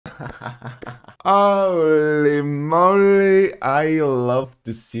Holy moly, I love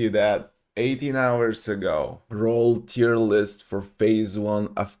to see that. 18 hours ago, roll tier list for phase 1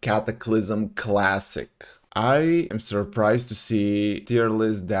 of Cataclysm Classic. I am surprised to see tier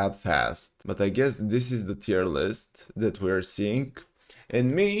list that fast, but I guess this is the tier list that we're seeing.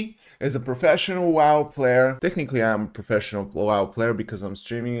 And me, as a professional WoW player, technically I'm a professional WoW player because I'm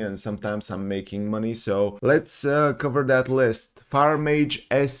streaming and sometimes I'm making money, so let's cover that list. Fire Mage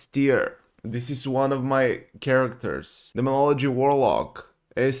S tier. This is one of my characters. Demonology Warlock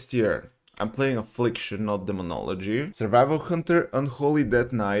S tier. I'm playing Affliction, not Demonology. Survival Hunter, Unholy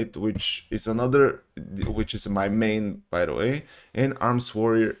Death Knight, which is my main, by the way, and Arms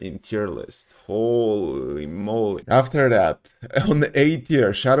Warrior in tier list. Holy moly. After that, on the A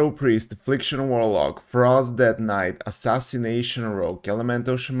tier, Shadow Priest, Affliction Warlock, Frost Death Knight, Assassination Rogue,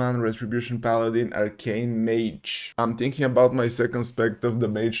 Elemental Shaman, Retribution Paladin, Arcane Mage. I'm thinking about my second spec of the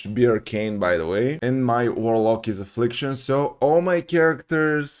Mage to be Arcane, by the way, and my Warlock is Affliction, so all my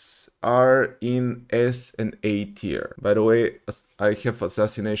characters are in S and A tier. By the way, I have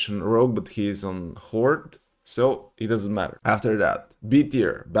Assassination Rogue, but he is on Horde, so it doesn't matter. After that, B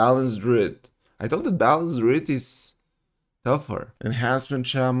tier, Balanced Druid. I thought that Balanced Druid is tougher. Enhancement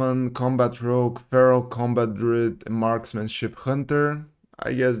Shaman, Combat Rogue, Feral Combat Druid, Marksmanship Hunter.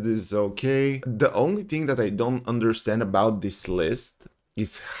 I guess this is okay. The only thing that I don't understand about this list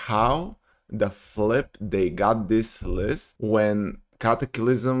is how the flip they got this list when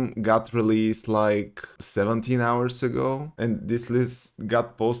Cataclysm got released like 17 hours ago, and this list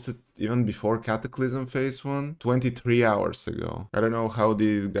got posted even before Cataclysm Phase 1, 23 hours ago. I don't know how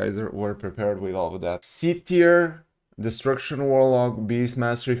these guys were prepared with all of that. C tier, Destruction Warlock, Beast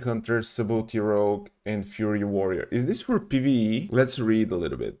Mastery Hunter, Subtlety Rogue, and Fury Warrior. Is this for PVE? Let's read a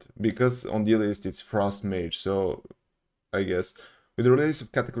little bit, because on the list it's Frost Mage, so I guess. With the release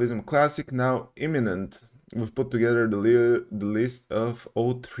of Cataclysm Classic now imminent, we've put together the list of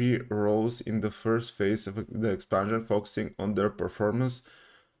all 3 roles in the first phase of the expansion, focusing on their performance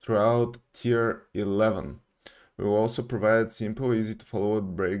throughout tier 11. We will also provide simple, easy to follow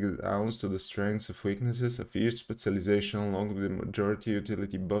breakdowns to the strengths and weaknesses of each specialization, along with the majority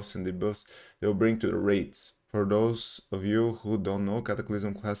utility buffs and debuffs they will bring to the raids. For those of you who don't know,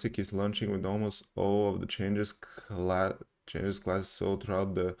 Cataclysm Classic is launching with almost all of the changes classes sold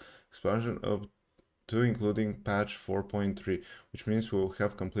throughout the expansion up to including patch 4.3, which means we will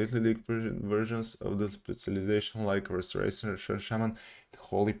have completely leaked versions of the specialization like Restoration Shaman and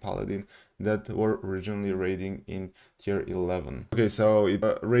Holy Paladin that were originally raiding in tier 11. Okay, so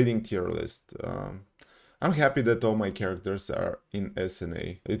raiding tier list. I'm happy that all my characters are in S and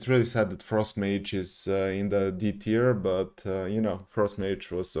A. It's really sad that Frost Mage is in the D tier, but you know, Frost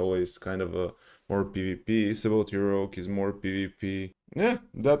Mage was always kind of a more PvP. Subtlety Rogue is more PvP. Yeah,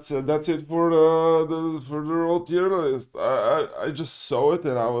 that's it for the roll tier list. I just saw it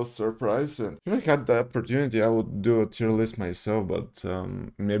and I was surprised. And if I had the opportunity, I would do a tier list myself. But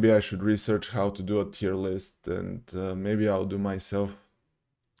maybe I should research how to do a tier list, and maybe I'll do myself.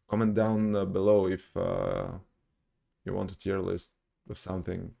 Comment down below if you want a tier list of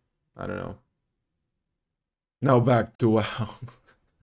something. I don't know. Now back to WoW.